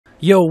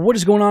Yo, what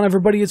is going on,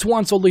 everybody? It's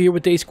Juan Solo here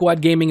with ASQD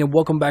Gaming, and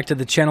welcome back to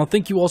the channel.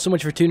 Thank you all so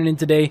much for tuning in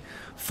today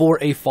for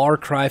a Far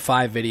Cry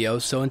 5 video.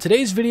 So in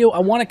today's video, I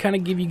want to kind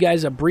of give you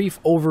guys a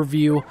brief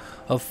overview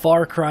of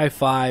Far Cry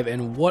 5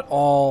 and what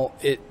all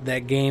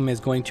that game is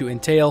going to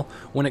entail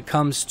when it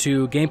comes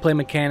to gameplay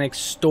mechanics,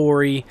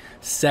 story,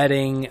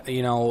 setting,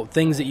 you know,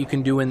 things that you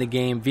can do in the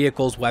game,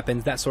 vehicles,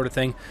 weapons, that sort of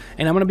thing.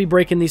 And I'm going to be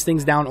breaking these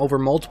things down over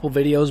multiple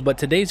videos, but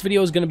today's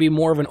video is going to be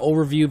more of an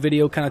overview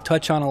video, kind of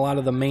touch on a lot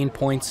of the main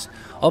points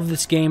of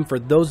this game for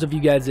those of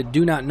you guys that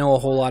do not know a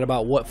whole lot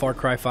about what Far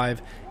Cry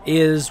 5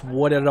 is,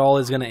 what it all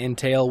is going to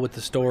entail with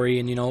the story,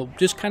 and, you know,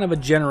 just kind of a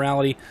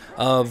generality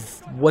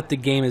of what the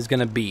game is going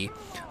to be.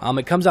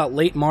 It comes out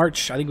late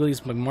March, I think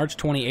it's March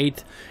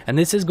 28th, and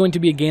this is going to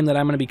be a game that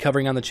I'm going to be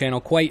covering on the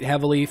channel quite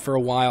heavily for a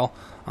while,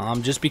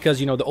 just because,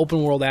 you know, the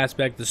open world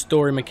aspect, the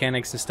story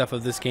mechanics and stuff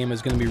of this game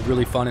is going to be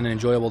really fun and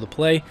enjoyable to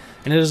play,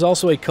 and it is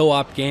also a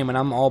co-op game, and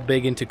I'm all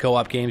big into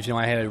co-op games. You know,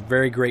 I had a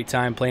very great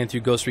time playing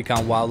through Ghost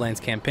Recon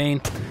Wildlands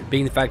campaign,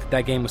 being the fact that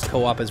that game was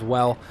co-op as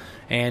well.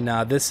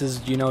 And this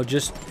is, you know,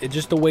 just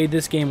the way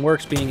this game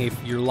works, being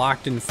you're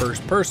locked in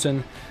first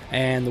person,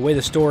 and the way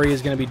the story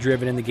is going to be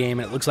driven in the game,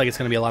 and it looks like it's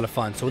going to be a lot of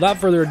fun. So without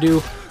further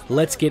ado,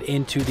 let's get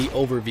into the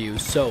overview.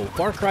 So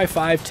Far Cry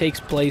 5 takes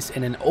place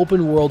in an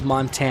open world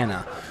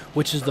Montana,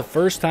 which is the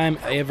first time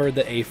ever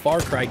that a Far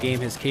Cry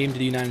game has came to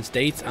the United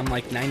States. I'm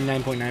like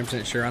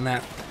 99.9% sure on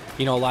that.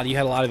 You know, you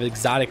had a lot of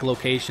exotic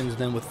locations.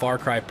 Then with Far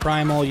Cry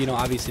Primal, you know,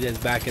 obviously that's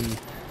back in,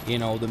 you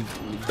know,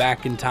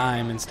 back in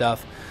time and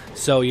stuff.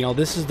 So, you know,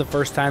 this is the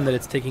first time that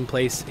it's taking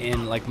place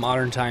in, like,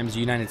 modern times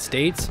United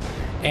States,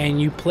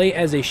 and you play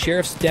as a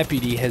sheriff's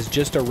deputy has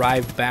just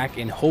arrived back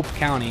in Hope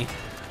County,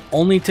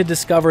 only to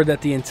discover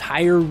that the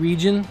entire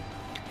region,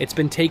 it's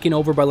been taken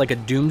over by, like, a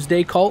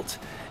doomsday cult,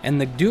 and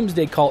the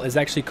doomsday cult is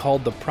actually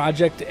called the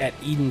Project at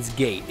Eden's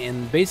Gate.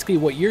 And basically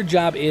what your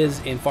job is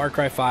in Far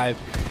Cry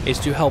 5 is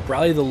to help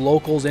rally the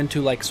locals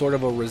into, like, sort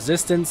of a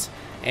resistance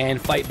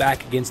and fight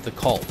back against the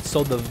cult.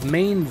 So the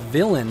main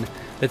villain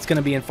that's going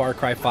to be in Far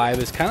Cry 5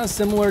 is kind of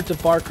similar to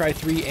Far Cry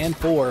 3 and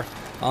 4,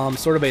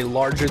 sort of a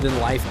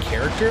larger-than-life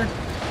character.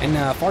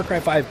 And Far Cry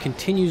 5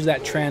 continues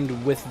that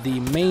trend with the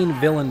main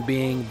villain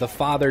being the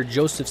father,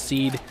 Joseph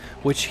Seed,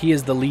 which he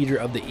is the leader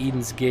of the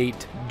Eden's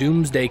Gate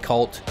Doomsday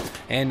Cult.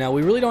 And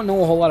we really don't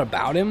know a whole lot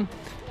about him,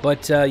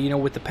 but, you know,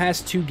 with the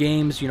past two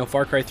games, you know,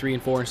 Far Cry 3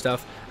 and 4 and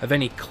stuff, of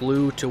any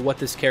clue to what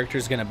this character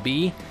is going to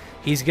be,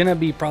 he's going to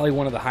be probably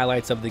one of the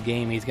highlights of the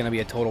game. He's going to be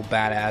a total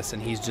badass,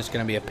 and he's just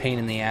going to be a pain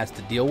in the ass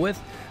to deal with.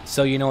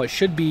 So, you know, it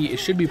should be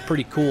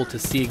pretty cool to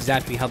see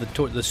exactly how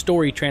the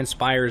story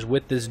transpires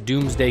with this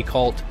Doomsday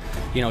Cult,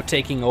 you know,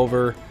 taking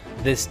over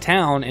this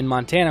town in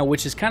Montana,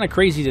 which is kind of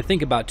crazy to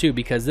think about too,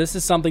 because this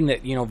is something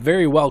that, you know,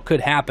 very well could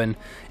happen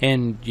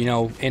in, you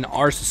know, in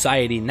our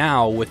society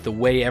now, with the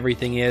way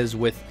everything is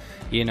with,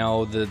 you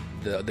know,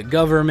 the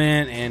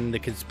government and the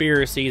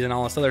conspiracies and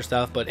all this other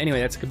stuff. But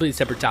anyway, that's a completely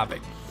separate topic.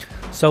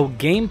 So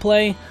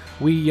gameplay,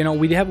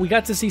 we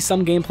got to see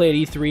some gameplay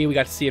at E3. We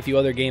got to see a few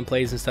other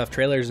gameplays and stuff,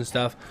 trailers and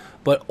stuff.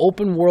 But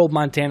open world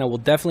Montana will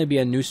definitely be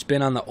a new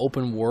spin on the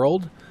open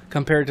world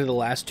compared to the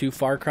last two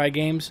Far Cry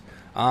games.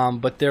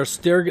 But there's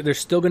still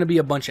going to be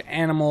a bunch of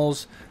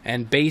animals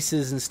and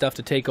bases and stuff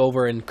to take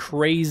over, and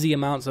crazy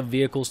amounts of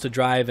vehicles to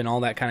drive and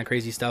all that kind of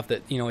crazy stuff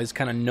that, you know, is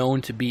kind of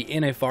known to be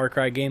in a Far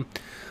Cry game.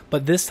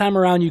 But this time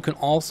around, you can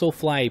also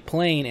fly a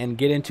plane and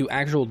get into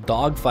actual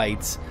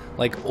dogfights,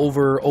 like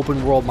over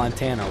open world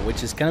Montana,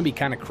 which is going to be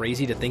kind of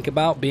crazy to think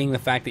about, being the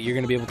fact that you're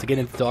going to be able to get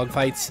into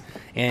dogfights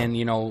and,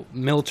 you know,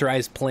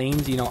 militarized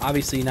planes. You know,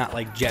 obviously not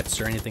like jets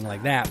or anything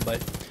like that,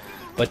 but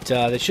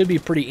that should be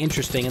pretty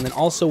interesting. And then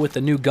also with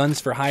the new Guns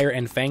for Hire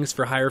and Fangs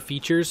for Hire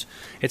features,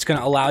 it's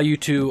going to allow you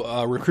to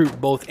recruit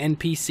both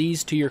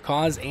NPCs to your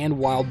cause and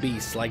wild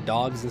beasts like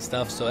dogs and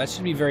stuff. So that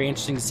should be very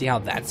interesting to see how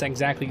that's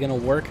exactly going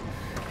to work.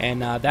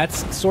 And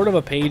that's sort of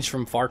a page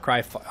from Far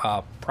Cry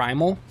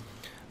Primal,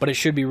 but it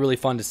should be really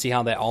fun to see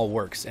how that all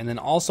works. And then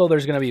also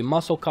there's going to be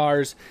muscle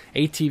cars,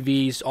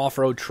 ATVs,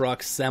 off-road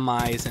trucks,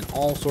 semis, and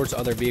all sorts of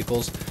other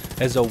vehicles,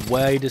 as a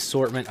wide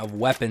assortment of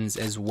weapons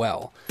as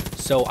well.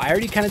 So I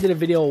already kind of did a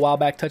video a while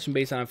back touching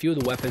base on a few of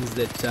the weapons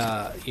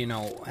that, you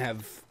know,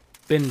 have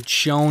been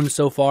shown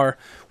so far.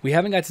 We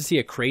haven't got to see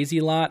a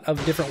crazy lot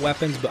of different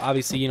weapons, but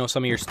obviously, you know,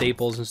 some of your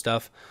staples and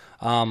stuff,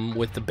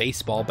 with the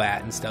baseball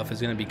bat and stuff,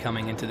 is going to be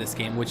coming into this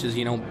game, which is,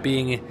 you know,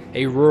 being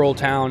a rural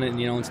town and,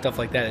 you know, and stuff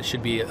like that, it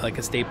should be like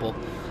a staple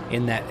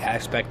in that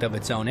aspect of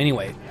its own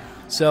anyway.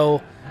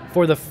 So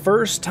for the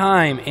first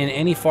time in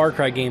any Far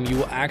Cry game, you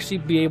will actually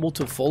be able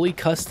to fully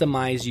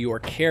customize your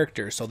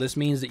character. So this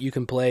means that you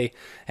can play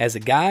as a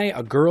guy,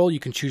 a girl, you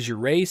can choose your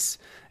race,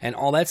 and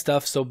all that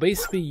stuff. So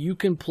basically, you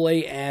can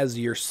play as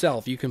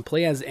yourself. You can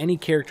play as any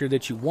character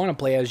that you want to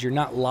play as. You're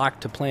not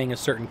locked to playing a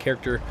certain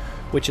character,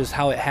 which is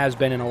how it has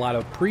been in a lot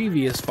of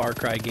previous Far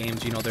Cry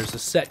games. You know, there's a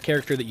set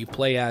character that you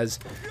play as.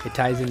 It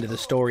ties into the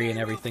story and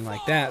everything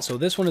like that. So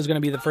this one is going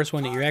to be the first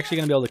one that you're actually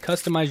going to be able to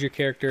customize your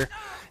character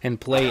and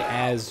play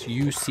as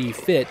you see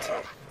fit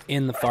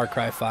in the Far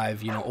Cry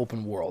 5,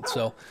 open world.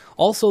 So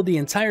also the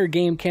entire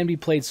game can be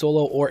played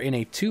solo or in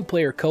a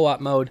 2-player co-op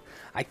mode.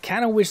 I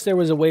kind of wish there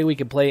was a way we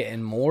could play it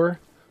in more,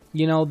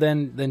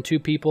 than 2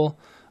 people.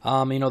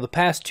 The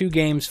past 2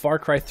 games, Far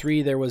Cry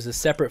 3, there was a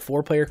separate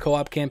 4-player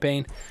co-op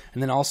campaign,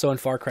 and then also in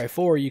Far Cry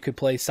 4, you could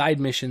play side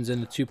missions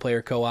in the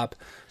 2-player co-op.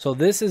 So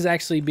this is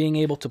actually being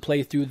able to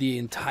play through the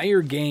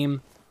entire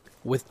game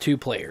with 2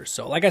 players.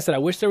 So like I said, I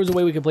wish there was a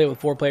way we could play it with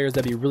 4 players.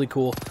 That'd be really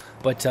cool,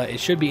 but it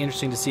should be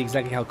interesting to see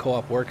exactly how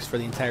co-op works for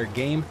the entire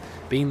game,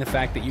 being the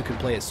fact that you can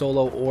play it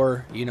solo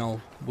or,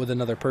 with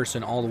another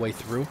person all the way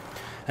through.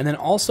 And then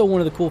also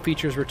one of the cool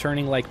features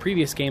returning, like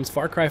previous games,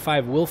 Far Cry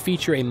 5 will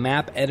feature a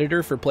map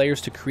editor for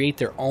players to create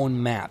their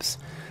own maps.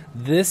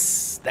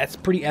 That's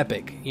pretty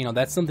epic.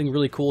 That's something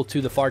really cool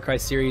to the Far Cry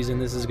series,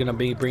 and this is going to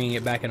be bringing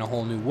it back in a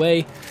whole new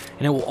way.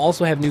 And it will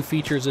also have new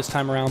features this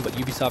time around, but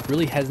Ubisoft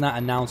really has not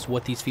announced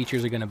what these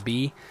features are going to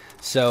be.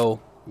 So,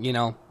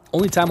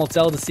 only time will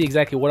tell to see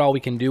exactly what all we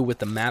can do with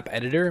the map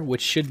editor,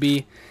 which should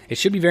be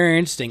very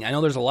interesting. I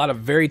know there's a lot of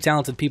very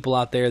talented people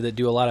out there that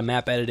do a lot of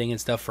map editing and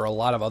stuff for a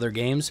lot of other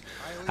games.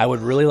 I would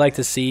really like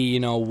to see,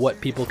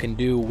 what people can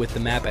do with the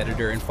map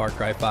editor in Far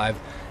Cry 5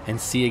 and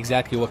see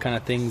exactly what kind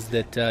of things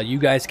that you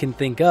guys can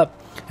think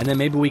up. And then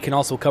maybe we can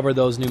also cover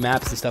those new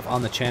maps and stuff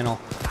on the channel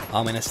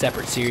in a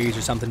separate series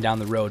or something down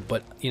the road.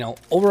 But,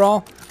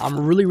 overall, I'm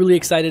really, really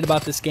excited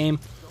about this game.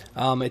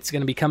 It's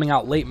going to be coming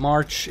out late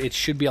March. It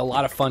should be a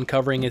lot of fun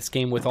covering this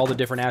game with all the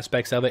different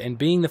aspects of it, and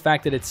being the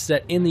fact that it's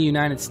set in the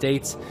United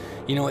States,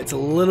 it's a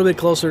little bit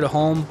closer to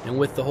home, and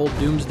with the whole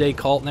doomsday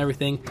cult and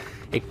everything,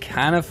 it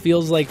kind of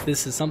feels like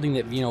this is something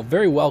that,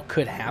 very well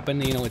could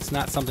happen. It's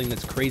not something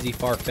that's crazy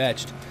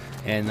far-fetched.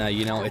 And,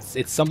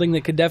 it's something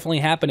that could definitely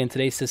happen in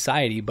today's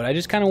society. But I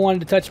just kind of wanted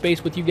to touch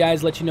base with you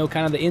guys, let you know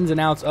kind of the ins and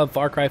outs of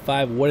Far Cry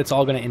 5, what it's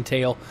all going to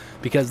entail,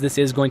 because this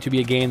is going to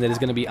be a game that is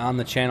going to be on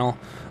the channel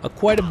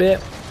quite a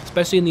bit,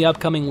 especially in the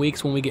upcoming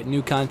weeks when we get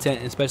new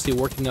content, especially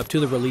working up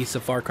to the release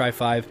of Far Cry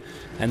 5,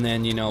 and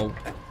then,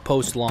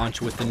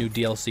 post-launch with the new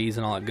DLCs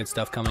and all that good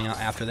stuff coming out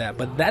after that.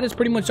 But that is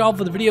pretty much all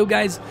for the video,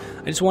 guys.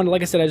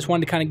 Like I said, I just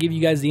wanted to kind of give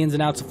you guys the ins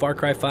and outs of Far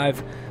Cry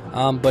 5.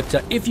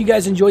 But if you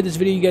guys enjoyed this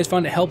video, you guys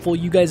found it helpful,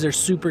 you guys are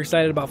super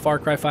excited about Far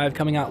Cry 5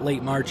 coming out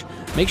late March,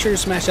 make sure to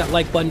smash that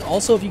like button.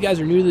 Also, if you guys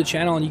are new to the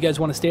channel and you guys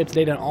want to stay up to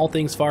date on all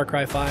things Far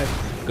Cry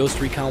 5, Ghost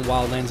Recon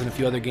Wildlands, and a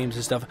few other games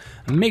and stuff,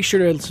 make sure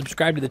to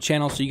subscribe to the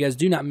channel so you guys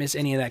do not miss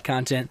any of that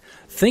content.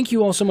 Thank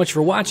you all so much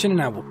for watching,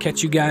 and I will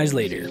catch you guys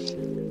later.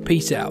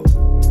 Peace out.